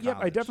in Mhm, yep, I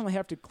college. definitely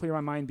have to clear my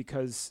mind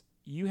because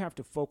you have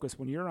to focus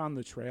when you're on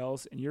the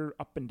trails and you're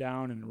up and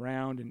down and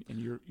around and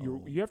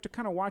you have to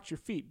kind of watch your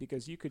feet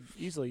because you could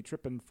easily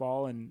trip and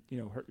fall and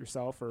hurt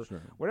yourself or Sure.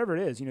 whatever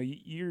it is.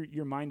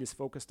 Your mind is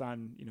focused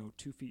on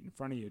 2 feet in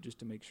front of you just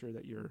to make sure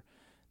that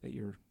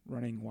you're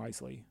running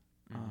wisely.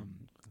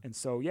 And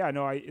so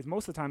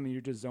most of the time you're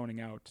just zoning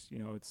out.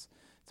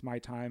 It's my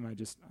time.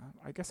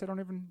 I guess I don't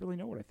even really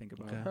know what I think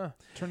about. Okay. Huh.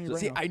 Turning So your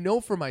See, brain off. I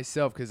know for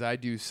myself because I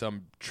do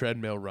some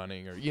treadmill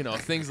running or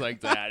things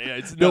like that. Yeah,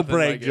 it's Don't nothing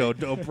brag, like it. Joe.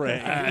 Don't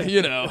brag.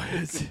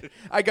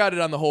 I got it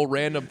on the whole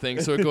random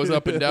thing, so it goes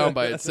up and down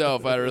by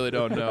itself. I really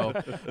don't know,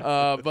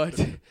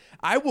 but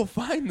I will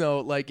find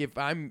though, like if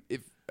I'm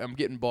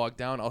getting bogged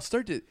down, I'll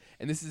start to,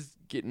 and this is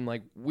getting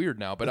like weird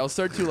now, but I'll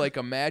start to like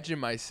imagine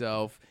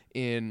myself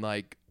in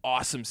like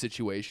awesome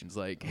situations,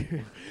 like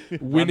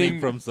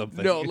winning from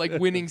something. No, like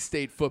winning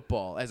state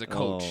football as a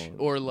coach,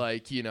 Oh. or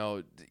like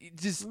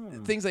just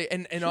things like,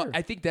 and Sure.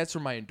 I think that's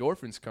where my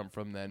endorphins come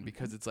from then,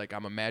 because it's like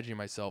I'm imagining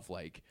myself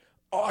like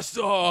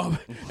awesome,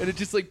 and it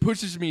just like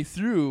pushes me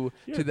through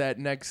to that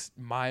next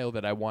mile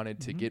that I wanted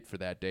to get for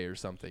that day or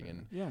something,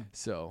 and Yeah.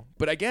 so.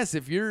 But I guess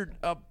if you're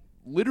up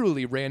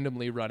literally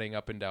randomly running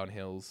up and down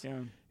hills,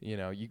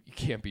 Yeah. you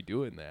can't be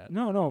doing that.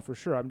 No, for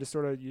sure. I'm just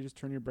you just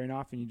turn your brain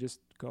off and you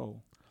just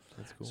go.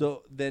 That's cool.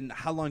 So then,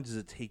 how long does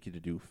it take you to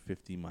do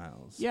 50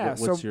 miles? Yeah,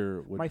 What's so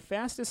your My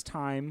fastest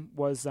time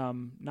was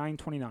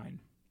 9:29.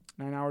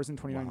 9 hours and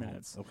 29 Wow.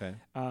 minutes. Okay.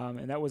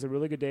 And that was a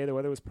really good day. The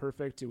weather was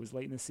perfect. It was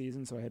late in the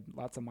season, so I had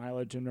lots of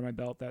mileage under my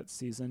belt that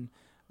season.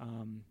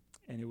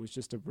 And it was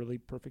just a really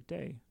perfect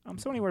day.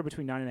 So anywhere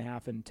between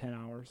 9.5 and 10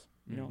 hours,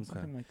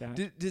 something like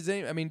that.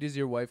 Does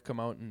your wife come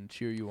out and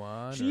cheer you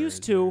on? She or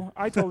used is to.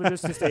 I told her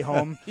just to stay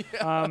home.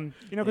 Yeah.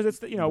 Because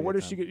it's where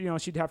does Yeah. she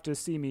get? She'd have to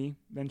see me,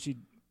 then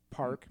she'd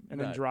park and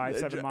then Not- drive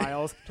 7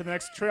 miles to the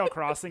next trail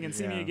crossing and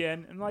see me Yeah.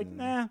 again. And like, Yeah.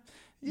 nah,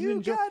 You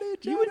enjoy, got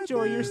it, you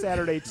enjoy your Jonathan.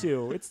 Saturday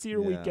too. It's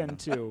your Yeah. weekend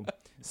too.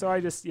 So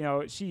I just,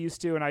 she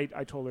used to, and I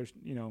told her,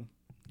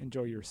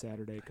 enjoy your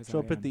Saturday because Show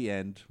up at the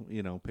end, pick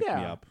me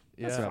Yeah. up,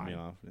 That's drop fine. me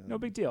off. Yeah. no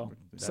big deal.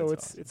 That's So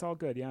awesome. it's all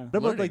good. Yeah. What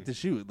about like Learning. the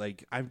shoe?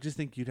 Like I just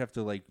think you'd have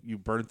to you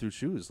burn through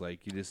shoes. Like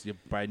you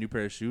buy a new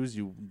pair of shoes,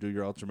 you do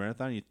your ultra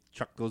marathon, you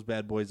chuck those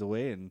bad boys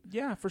away, and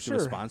Yeah, for do a sure.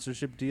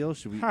 sponsorship deal.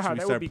 Should we Haha, start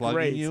that would be plugging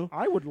great. you?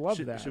 I would love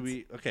should, that. Should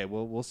we? Okay,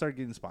 well we'll start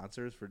getting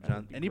sponsors for That John.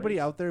 would be Anybody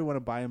great. out there want to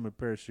buy him a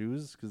pair of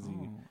shoes? Because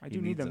I he do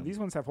need needs them. These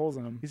ones have holes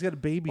in them. He's got a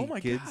baby, Oh my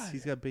kids. God.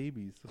 He's got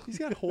babies. He's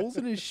got holes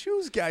in his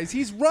shoes, guys.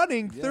 He's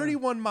running Yeah.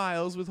 31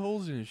 miles with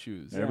holes in his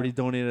shoes. Yeah. Everybody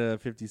donate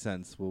 50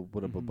 cents. We'll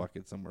put up a Mhm.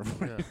 bucket somewhere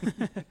for you.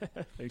 Yeah.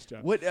 Thanks,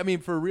 John. What I mean,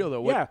 for real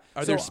though, Yeah,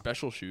 are there so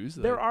special shoes?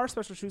 There are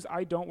special shoes.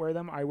 I don't wear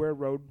them. I wear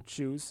road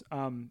shoes.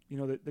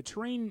 The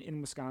terrain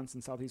in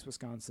Wisconsin, southeast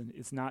Wisconsin,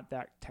 is not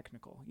that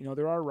technical.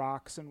 There are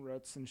rocks and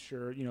roots and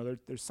sure,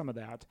 there's some of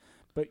that.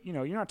 But,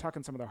 you're not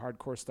talking some of the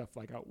hardcore stuff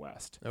like out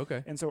west.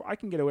 Okay. And so I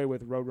can get away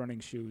with road running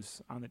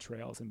shoes on the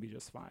trails and be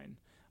just fine.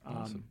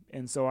 Awesome.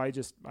 And so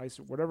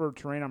whatever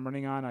terrain I'm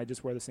running on, I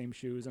just wear the same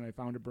shoes, and I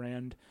found a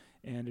brand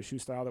and a shoe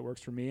style that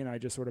works for me, and I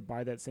just sort of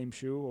buy that same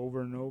shoe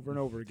over and over and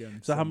over again.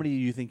 So how many do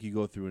you think you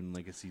go through in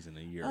like a season,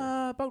 a year?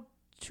 About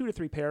 2 to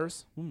 3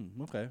 pairs.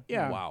 Okay.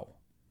 Yeah. Wow.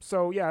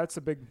 So yeah, it's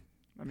a big.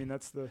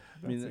 That's the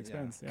mean,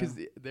 expense. Yeah. Because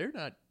they're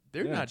not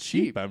Yeah, not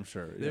cheap. I'm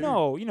sure. They're-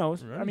 No,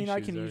 running I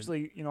shoes can are-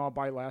 usually, I'll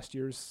buy last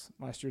year's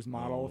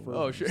model for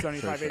Oh, sure.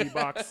 75, Sure.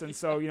 $80, and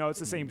so it's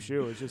the same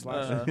shoe. It's just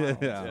last year's model. Yeah.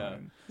 It's Yeah.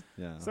 fine.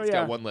 Yeah. So It's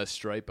yeah, got one less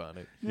stripe on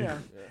it. yeah,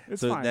 it's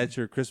So fine. that's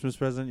your Christmas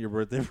present, your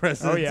birthday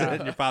present, yeah.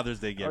 and your Father's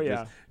Day gift. Oh,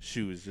 yeah. Just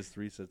shoes, just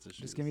 3 sets of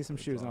shoes. Just give me some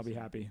That's shoes and I'll be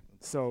awesome. happy.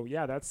 So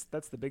yeah, that's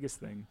the biggest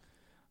thing.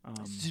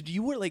 So do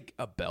you wear like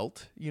a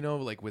belt,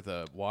 like with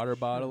a water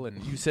bottle?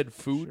 And you said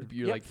food. Sure.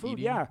 You're Yep, like food.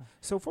 eating. Yeah.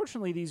 So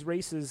fortunately, these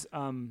races,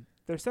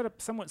 they're set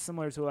up somewhat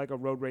similar to like a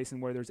road racing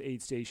where there's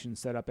aid stations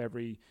set up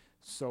every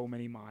so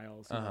many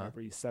miles,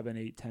 every 7,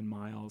 8, 10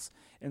 miles.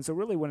 And so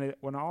really,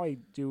 when all I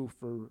do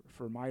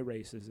for my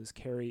races is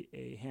carry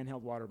a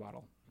handheld water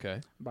bottle, Okay.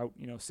 about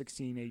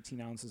 16, 18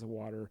 ounces of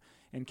water,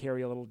 and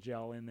carry a little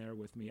gel in there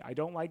with me. I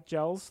don't like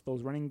gels,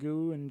 those running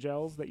goo and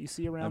gels that you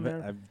see around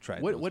there. I've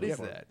tried. What those is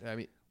before. that? I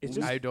mean, It's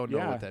just- I don't know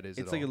yeah. what that is.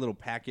 It's at like all. a little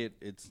packet.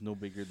 It's no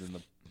bigger than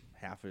the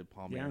half a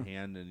palm of Yeah. your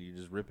hand, and you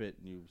just rip it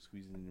and you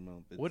squeeze it in your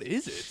mouth. What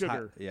is it? It's hot-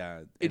 Sugar. Yeah,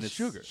 and It's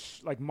sugar.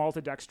 Like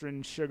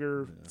maltodextrin,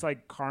 sugar. Yeah. It's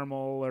like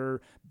caramel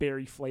or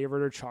berry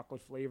flavored or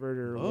chocolate flavored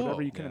or Oh.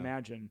 whatever you can Yeah.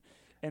 imagine.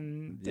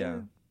 And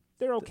Yeah.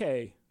 they're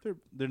okay.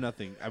 They're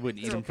nothing. I wouldn't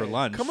eat They're them for okay.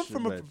 lunch. Coming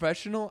from a but-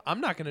 professional,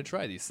 I'm not going to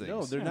try these things.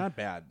 no, they're Yeah. not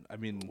bad. I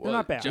mean, They're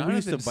not bad. We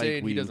used to Jonathan's bike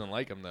saying he weed. doesn't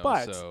like them though.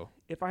 But- so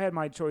If I had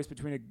my choice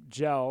between a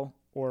gel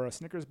or a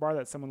Snickers bar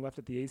that someone left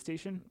at the aid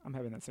station, I'm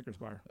having that Snickers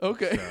bar.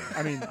 okay.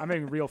 I'm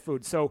having real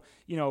food. So,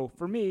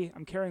 for me,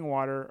 I'm carrying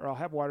water, or I'll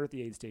have water at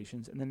the aid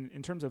stations. And then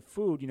in terms of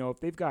food, if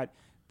they've got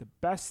the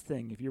best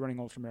thing, if you're running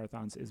ultra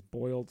marathons, is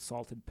boiled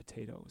salted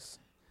potatoes.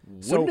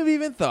 Wouldn't have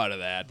even thought of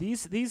that.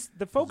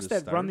 The folks it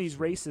that run starch? these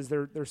races,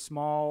 they're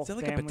small. Is that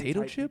like a family potato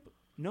type- chip?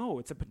 No,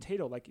 it's a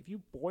potato. Like if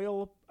you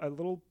boil a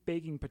little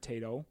baking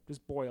potato,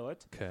 just boil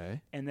it,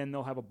 Okay. and then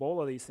they'll have a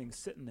bowl of these things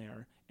sitting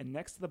there, and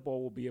next to the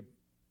bowl will be a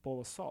bowl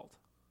of salt.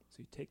 So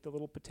you take the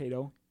little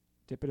potato,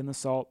 dip it in the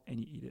salt, and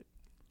you eat it.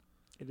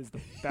 It is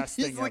the best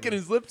thing He's licking ever.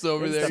 his lips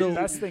over It's there. the So-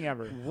 best thing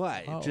ever.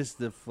 Why? Oh. Just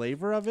the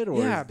flavor of it, or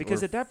Yeah, is-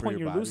 because or at that for point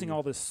your you're losing body?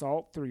 all this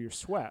salt through your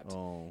sweat.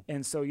 Oh,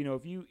 And so,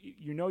 if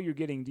you're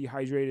getting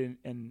dehydrated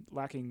and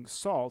lacking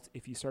salt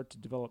if you start to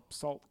develop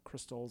salt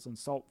crystals and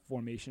salt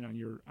formation on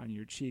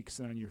your cheeks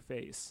and on your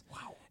face.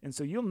 Wow. And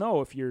so you'll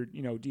know if you're,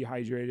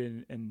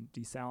 dehydrated and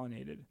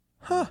desalinated.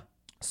 Huh.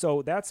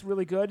 So that's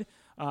really good.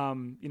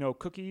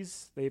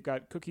 Cookies, they've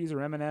got cookies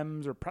or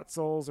M&Ms or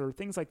pretzels or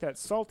things like that.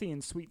 Salty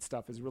and sweet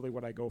stuff is really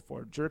what I go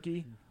for.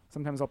 Jerky.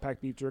 Sometimes I'll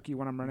pack beef jerky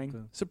when I'm running.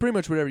 Okay. So pretty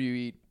much whatever you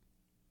eat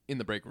in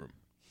the break room.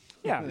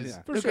 Yeah,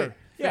 Yeah. for Okay. sure.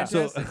 Yeah,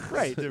 So,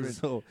 right.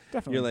 so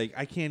Definitely. you're like,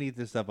 I can't eat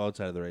this stuff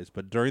outside of the race,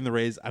 but during the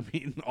race, I'm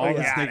eating all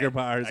the got Snicker it.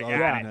 bars. I all got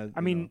the it. peanuts, I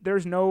you mean,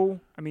 know.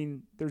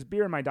 there's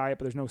beer in my diet,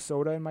 but there's no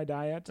soda in my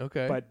diet.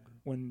 Okay. But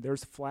when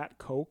there's flat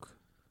Coke,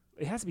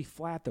 it has to be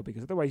flat though,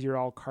 because otherwise you're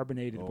all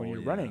carbonated when Oh,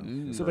 you're yeah.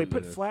 running. Ooh. So they put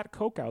Carbonated. flat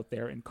Coke out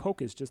there, and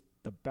Coke is just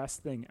the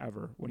best thing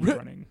ever when you're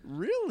running.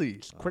 Really?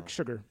 Just quick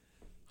sugar.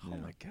 Oh Yeah.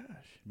 my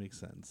gosh. Makes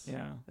sense.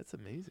 Yeah. That's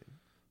amazing.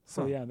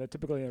 So Huh. yeah, that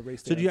typically a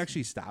race. So day, do you that's-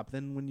 actually stop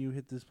then when you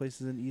hit these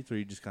places and eat, or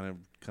you just kind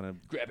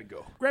of? Grab and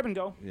go. grab and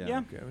go? Yeah.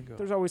 Yeah. Grab and go.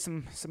 There's always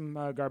some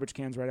garbage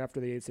cans right after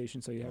the aid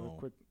station, so you have a Oh.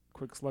 quick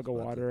quick slug of So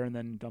that's water and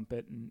then dump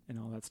it and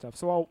all that stuff.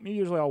 So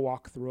usually I'll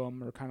walk through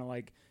them or kind of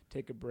like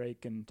take a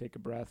break and take a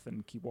breath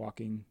and keep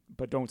walking,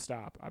 but don't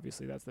stop.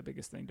 Obviously, that's the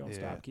biggest thing. Don't Yeah.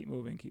 stop. Keep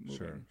moving. Keep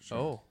moving. Sure.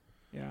 Oh,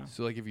 Yeah.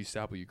 so like if you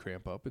stop, will you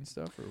cramp up and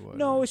stuff or what?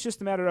 No, it's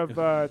just a matter of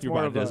it's Your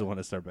more body of doesn't want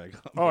to start back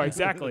up. Oh,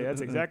 exactly.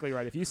 That's exactly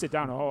right. If you sit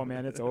down, oh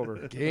man, it's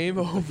over. Game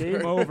over.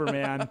 Game over,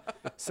 man.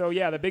 So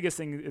yeah, the biggest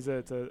thing is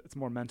it's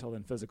more mental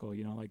than physical.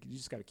 You know, like you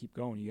just got to keep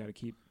going. You got to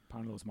keep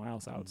pounding those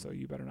miles out. So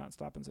you better not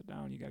stop and sit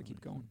down. You got to keep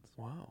going.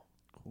 Wow.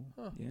 Cool.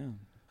 Huh. Yeah.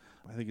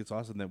 I think it's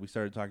awesome that we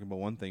started talking about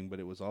one thing, but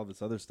it was all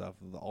this other stuff,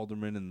 the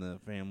alderman and the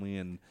family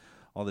and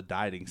all the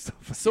dieting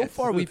stuff. So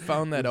far, we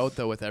found that out,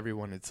 though, with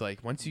everyone. It's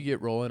like once you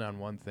get rolling on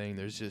one thing,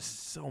 there's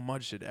just so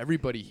much that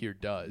everybody here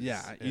does. Yeah,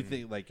 you And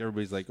think like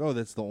everybody's like, oh,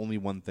 that's the only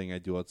one thing I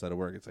do outside of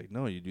work. It's like,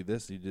 no, you do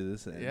this,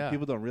 and Yeah.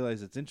 people don't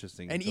realize it's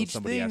interesting. And until each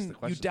somebody asks the thing you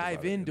questions dive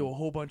about it, into you know? a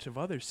whole bunch of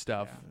other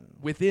stuff Yeah.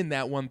 within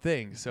that one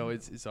thing. So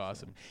it's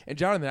awesome. And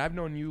Jonathan, I've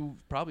known you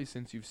probably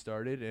since you've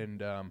started, and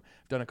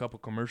done a couple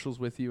commercials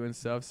with you and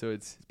stuff. So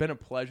it's been a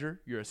pleasure.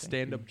 You're a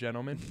stand-up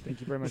gentleman. Thank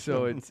you very much.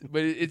 So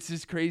it's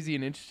just crazy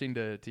and interesting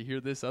to hear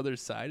this other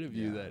side of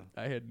you Yeah. that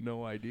I had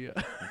no idea.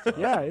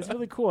 Yeah, it's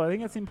really cool. I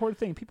think that's the important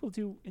thing. People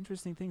do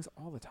interesting things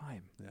all the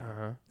time. Yeah,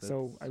 Uh-huh.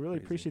 So that's I really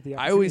crazy. appreciate the I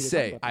opportunity always to talk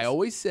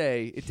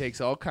say, about this. it takes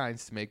all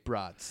kinds to make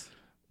brats.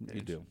 You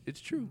do. It's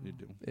true. You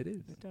do. It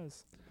is. It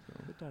does.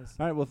 It does.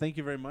 All right. Well, thank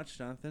you very much,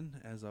 Jonathan,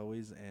 as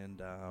always,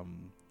 and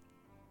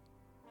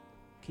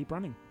Keep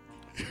running.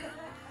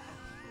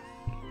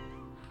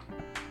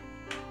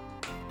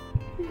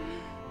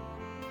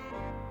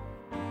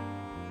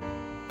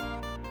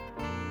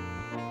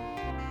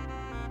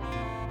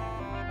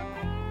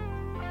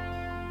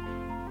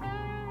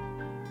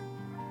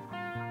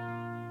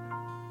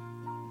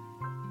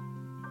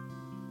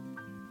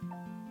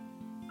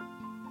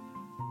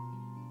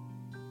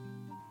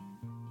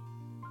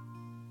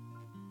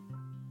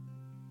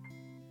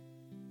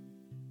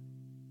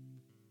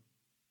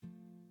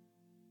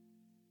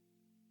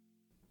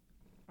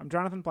 I'm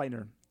Jonathan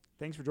Pleitner.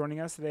 Thanks for joining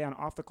us today on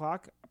Off the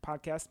Clock, a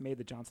podcast made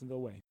the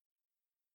Johnsonville way.